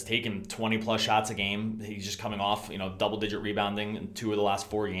that's taken 20 plus shots a game. He's just coming off double-digit rebounding in 2 of the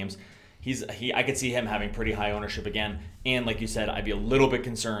last 4 games. I could see him having pretty high ownership again. And like you said, I'd be a little bit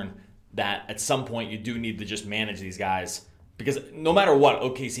concerned that at some point you do need to just manage these guys because no matter what,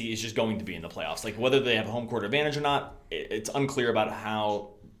 OKC is just going to be in the playoffs. Like whether they have a home court advantage or not, it's unclear about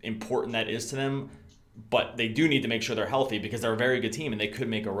how important that is to them. But they do need to make sure they're healthy because they're a very good team and they could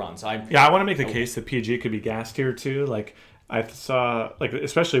make a run. So I want to make the case that PG could be gassed here too. Like I saw, like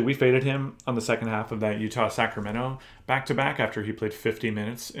especially we faded him on the second half of that Utah-Sacramento back-to-back after he played 50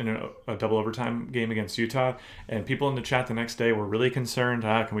 minutes in a double overtime game against Utah. And people in the chat the next day were really concerned.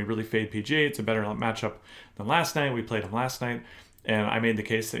 Can we really fade PG? It's a better matchup than last night. We played him last night. And I made the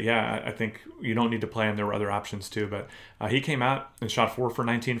case that, I think you don't need to play him. There were other options too. But he came out and shot 4 for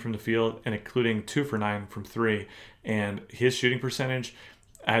 19 from the field, and including 2 for 9 from 3. And his shooting percentage,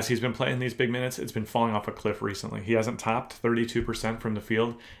 as he's been playing these big minutes, it's been falling off a cliff recently. He hasn't topped 32% from the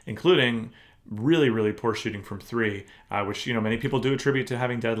field, including really, really poor shooting from 3, which many people do attribute to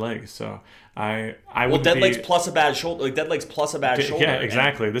having dead legs. So I would dead legs plus a bad shoulder, like dead legs plus a bad shoulder. Yeah,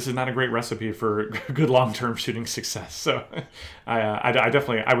 exactly. This is not a great recipe for good long-term shooting success. So I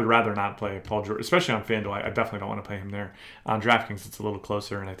definitely would rather not play Paul George, especially on FanDuel. I definitely don't want to play him there. On DraftKings, it's a little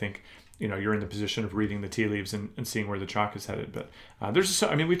closer, and I think you're in the position of reading the tea leaves and seeing where the chalk is headed. But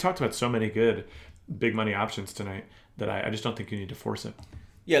we talked about so many good big money options tonight that I just don't think you need to force it.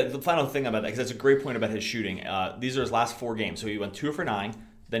 Yeah, the final thing about that, because that's a great point about his shooting. These are his last 4 games. So he went 2 for 9.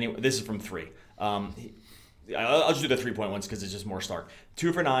 Then this is from 3. I'll just do the 3-point ones because it's just more stark.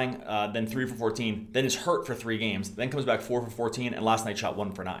 2 for 9, then 3 for 14. Then is hurt for 3 games. Then comes back 4 for 14, and last night shot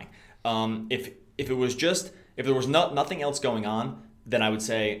 1 for 9. If there was nothing else going on, then I would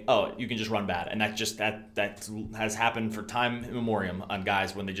say, you can just run bad, and that has happened for time immemorial on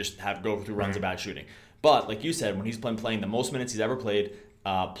guys when they just go through runs of bad shooting. But like you said, when he's playing the most minutes he's ever played,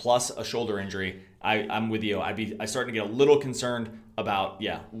 plus a shoulder injury, I'm with you. I starting to get a little concerned about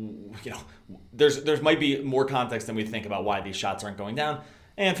there's might be more context than we think about why these shots aren't going down.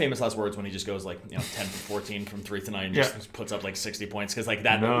 And famous last words when he just goes 10 for 14 from 3 tonight and just puts up 60 points because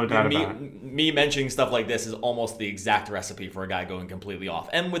that. No doubt me mentioning stuff like this is almost the exact recipe for a guy going completely off.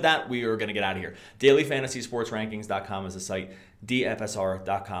 And with that, we are going to get out of here. DailyFantasySportsRankings.com is the site.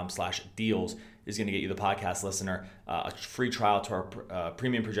 DFSR.com/deals is going to get you the podcast listener a free trial to our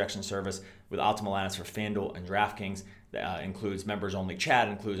premium projection service with optimal analysis for FanDuel and DraftKings. That includes members-only chat,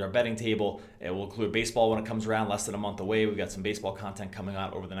 includes our betting table. It will include baseball when it comes around, less than a month away. We've got some baseball content coming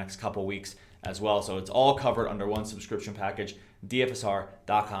out over the next couple weeks as well. So it's all covered under one subscription package,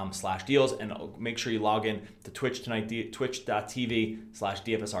 DFSR.com/deals. And make sure you log in to Twitch tonight,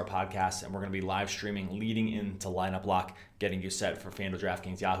 twitch.tv/DFSR podcast. And we're going to be live streaming leading into lineup lock, getting you set for FanDuel,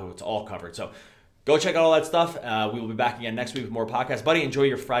 DraftKings, Yahoo. It's all covered. So go check out all that stuff. We will be back again next week with more podcasts. Buddy, enjoy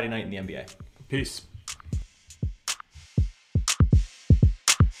your Friday night in the NBA. Peace.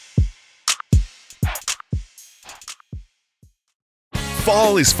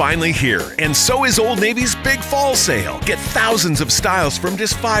 Fall is finally here, and so is Old Navy's Big Fall Sale. Get thousands of styles from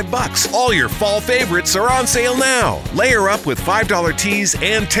just $5. All your fall favorites are on sale now. Layer up with $5 tees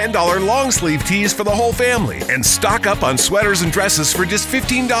and $10 long sleeve tees for the whole family. And stock up on sweaters and dresses for just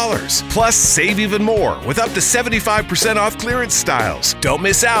 $15. Plus, save even more with up to 75% off clearance styles. Don't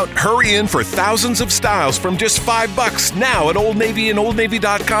miss out. Hurry in for thousands of styles from just $5 now at Old Navy and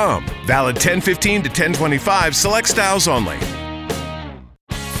OldNavy.com. Valid 10/15 to 10/25, select styles only.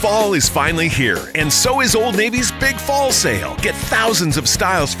 Fall is finally here, and so is Old Navy's Big Fall Sale. Get thousands of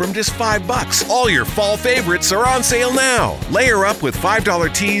styles from just $5. All your fall favorites are on sale now. Layer up with $5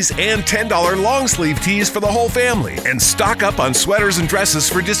 tees and $10 long sleeve tees for the whole family. And stock up on sweaters and dresses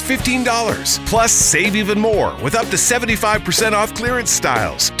for just $15. Plus, save even more with up to 75% off clearance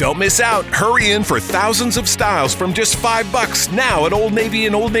styles. Don't miss out. Hurry in for thousands of styles from just $5 now at Old Navy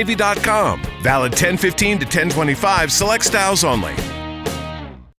and OldNavy.com. Valid 10/15 to 10/25, select styles only.